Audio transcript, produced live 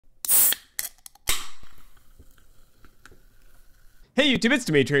Hey YouTube, it's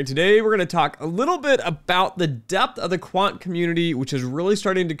Dimitri, and today we're going to talk a little bit about the depth of the quant community, which is really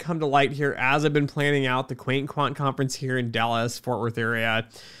starting to come to light here as I've been planning out the Quaint Quant Conference here in Dallas, Fort Worth area.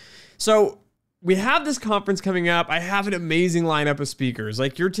 So we have this conference coming up. I have an amazing lineup of speakers.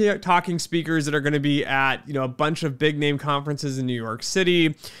 Like you're talking speakers that are going to be at, a bunch of big name conferences in New York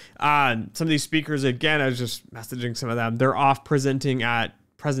City. Some of these speakers, again, I was just messaging some of them. They're off presenting at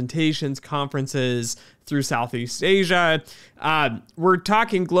presentations, conferences through Southeast Asia. We're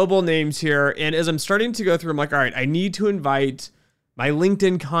talking global names here. And as I'm starting to go through, I'm like, all right, I need to invite my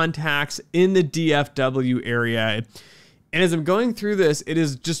LinkedIn contacts in the DFW area. And as I'm going through this, it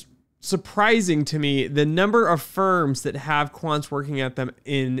is just surprising to me the number of firms that have quants working at them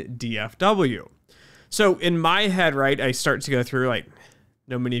in DFW. So in my head, right, I start to go through like,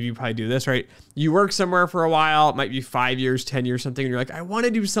 many of you probably do this, right? You work somewhere for a while, it might be 5 years, 10 years, something, and you're like, I want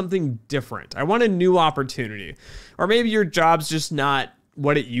to do something different. I want a new opportunity. Or maybe your job's just not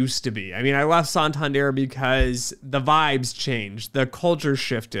what it used to be. I mean, I left Santander because the vibes changed, the culture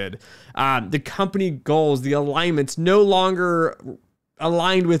shifted, the company goals, the alignments no longer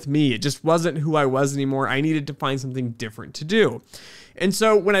aligned with me. It just wasn't who I was anymore. I needed to find something different to do. And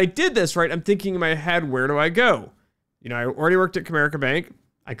so when I did this, right, I'm thinking in my head, where do I go? I already worked at Comerica Bank.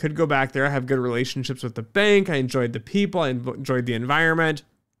 I could go back there. I have good relationships with the bank. I enjoyed the people. I enjoyed the environment.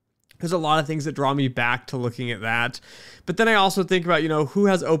 There's a lot of things that draw me back to looking at that. But then I also think about, who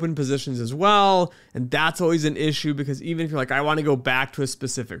has open positions as well. And that's always an issue because even if you're like, I want to go back to a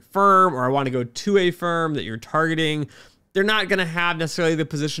specific firm or I want to go to a firm that you're targeting, they're not going to have necessarily the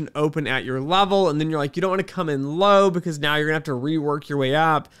position open at your level. And then you're like, you don't want to come in low because now you're going to have to rework your way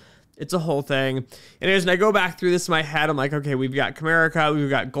up. It's a whole thing. And as I go back through this in my head, I'm like, okay, we've got Comerica,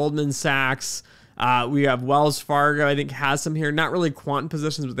 we've got Goldman Sachs, we have Wells Fargo, I think has some here, not really quant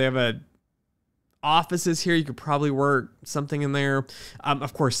positions, but they have offices here. You could probably work something in there.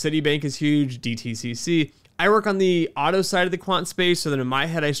 Of course, Citibank is huge, DTCC. I work on the auto side of the quant space. So then in my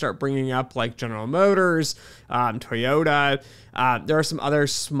head, I start bringing up like General Motors, Toyota. There are some other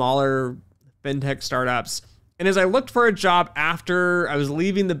smaller fintech startups. And as I looked for a job after I was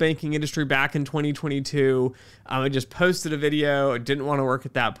leaving the banking industry back in 2022, I just posted a video. I didn't want to work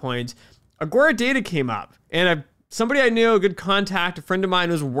at that point. Agora Data came up and somebody I knew, a good contact, a friend of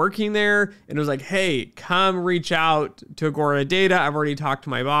mine was working there and was like, hey, come reach out to Agora Data. I've already talked to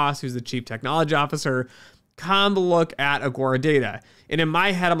my boss, who's the chief technology officer. Come look at Agora Data. And in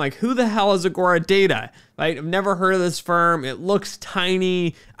my head, I'm like, who the hell is Agora Data? Right? I've never heard of this firm. It looks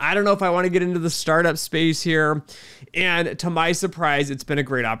tiny. I don't know if I want to get into the startup space here. And to my surprise, it's been a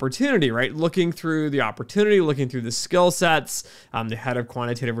great opportunity, right? Looking through the opportunity, looking through the skill sets, the head of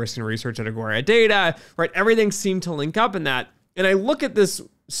quantitative risk and research at Agora Data, right? Everything seemed to link up in that. And I look at this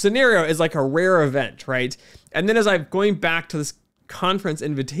scenario as like a rare event, right? And then as I'm going back to this conference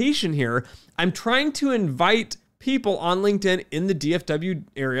invitation here, I'm trying to invite people on LinkedIn in the DFW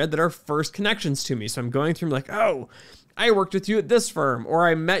area that are first connections to me. So I'm going through like, oh, I worked with you at this firm, or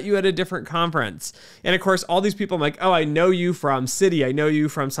I met you at a different conference. And of course, all these people, I'm like, oh, I know you from Citi. I know you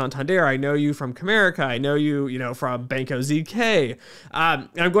from Santander. I know you from Comerica. I know you, from Bianco ZK. And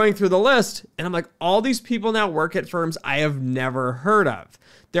I'm going through the list and I'm like, all these people now work at firms I have never heard of.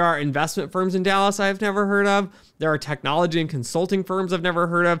 There are investment firms in Dallas I've never heard of. There are technology and consulting firms I've never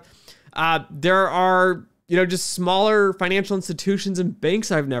heard of. There are, just smaller financial institutions and banks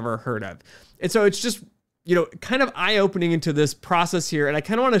I've never heard of. And so it's just, kind of eye-opening into this process here. And I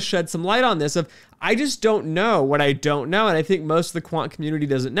kind of want to shed some light on this I just don't know what I don't know. And I think most of the quant community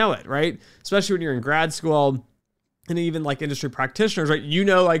doesn't know it, right? Especially when you're in grad school and even like industry practitioners, right?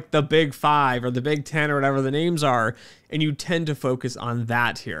 Like the big 5 or the big 10 or whatever the names are, and you tend to focus on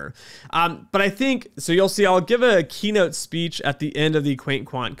that here. But I think, so you'll see, I'll give a keynote speech at the end of the Quaint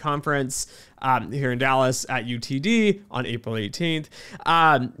Quant Conference here in Dallas at UTD on April 18th.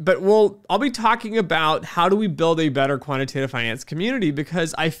 But I'll be talking about how do we build a better quantitative finance community,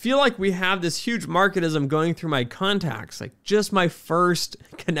 because I feel like we have this huge market as I'm going through my contacts, like just my first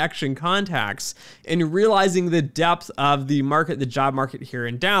connection contacts, and realizing the depth of the market, the job market here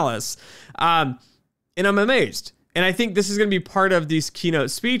in Dallas. And I'm amazed. And I think this is going to be part of these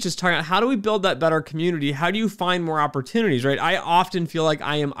keynote speeches, talking about how do we build that better community? How do you find more opportunities, right? I often feel like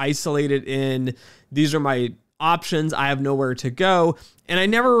I am isolated in these are my options. I have nowhere to go. And I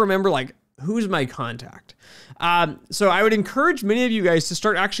never remember like, who's my contact? So I would encourage many of you guys to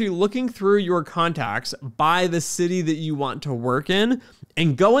start actually looking through your contacts by the city that you want to work in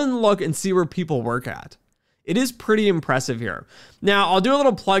and go and look and see where people work at. It is pretty impressive here. Now, I'll do a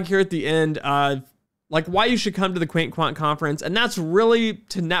little plug here at the end of like why you should come to the Quaint Quant Conference. And that's really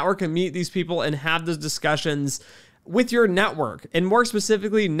to network and meet these people and have those discussions with your network, and more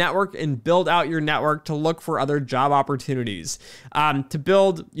specifically, network and build out your network to look for other job opportunities, to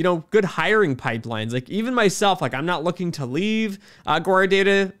build, good hiring pipelines. Like even myself, like I'm not looking to leave Agora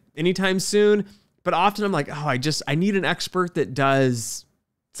Data anytime soon, but often I'm like, oh, I need an expert that does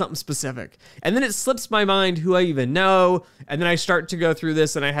something specific. And then it slips my mind who I even know. And then I start to go through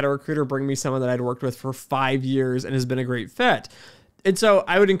this, and I had a recruiter bring me someone that I'd worked with for 5 years and has been a great fit. And so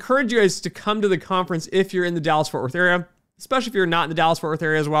I would encourage you guys to come to the conference if you're in the Dallas-Fort Worth area, especially if you're not in the Dallas-Fort Worth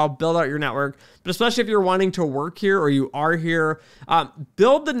area as well. Build out your network, but especially if you're wanting to work here or you are here,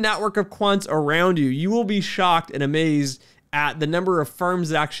 build the network of quants around you. You will be shocked and amazed at the number of firms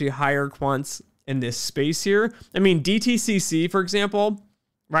that actually hire quants in this space here. I mean, DTCC, for example,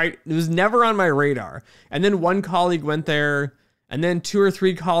 right? It was never on my radar. And then one colleague went there, and then 2 or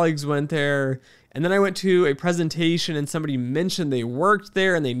 3 colleagues went there. And then I went to a presentation and somebody mentioned they worked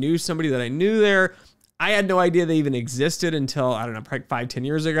there and they knew somebody that I knew there. I had no idea they even existed until, I don't know, probably 5-10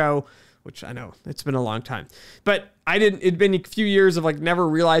 years ago, which I know it's been a long time. But it'd been a few years of like never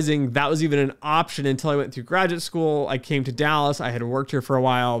realizing that was even an option until I went through graduate school. I came to Dallas. I had worked here for a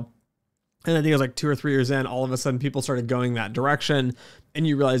while. And I think it was like 2 or 3 years in, all of a sudden people started going that direction, and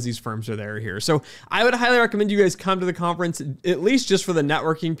you realize these firms are there here. So I would highly recommend you guys come to the conference, at least just for the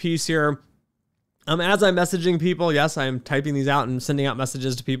networking piece here. As I'm messaging people, yes, I am typing these out and sending out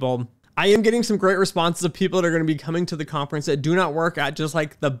messages to people. I am getting some great responses of people that are going to be coming to the conference that do not work at just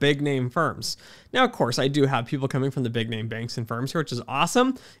like the big name firms. Now, of course, I do have people coming from the big name banks and firms here, which is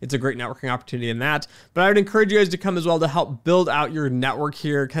awesome. It's a great networking opportunity in that. But I would encourage you guys to come as well to help build out your network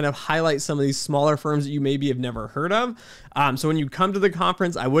here, kind of highlight some of these smaller firms that you maybe have never heard of. So when you come to the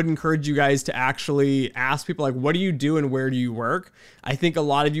conference, I would encourage you guys to actually ask people like, what do you do and where do you work? I think a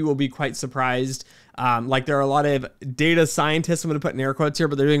lot of you will be quite surprised. Like there are a lot of data scientists, I'm going to put in air quotes here,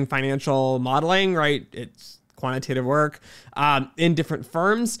 but they're doing financial modeling, right? It's quantitative work in different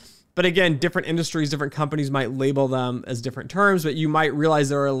firms. But again, different industries, different companies might label them as different terms, but you might realize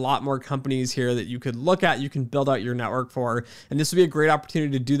there are a lot more companies here that you could look at, you can build out your network for. And this would be a great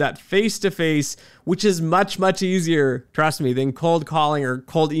opportunity to do that face-to-face, which is much, much easier, trust me, than cold calling or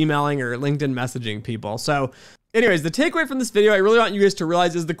cold emailing or LinkedIn messaging people. So anyways, the takeaway from this video, I really want you guys to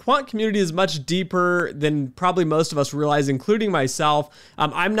realize is the quant community is much deeper than probably most of us realize, including myself.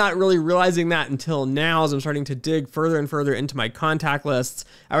 I'm not really realizing that until now as I'm starting to dig further and further into my contact lists.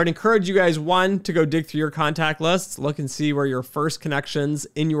 I would encourage you guys, one, to go dig through your contact lists, look and see where your first connections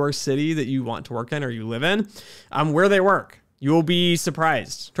in your city that you want to work in or you live in, where they work. You will be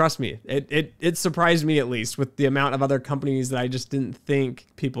surprised. Trust me. It surprised me, at least, with the amount of other companies that I just didn't think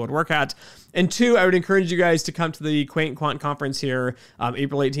people would work at. And two, I would encourage you guys to come to the Quaint Quant Conference here,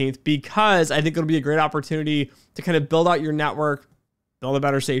 April 18th, because I think it'll be a great opportunity to kind of build out your network, build a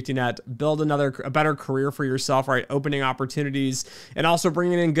better safety net, build a better career for yourself, right? Opening opportunities, and also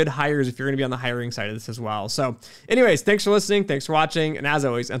bringing in good hires if you're going to be on the hiring side of this as well. So anyways, thanks for listening. Thanks for watching. And as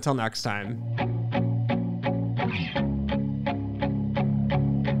always, until next time.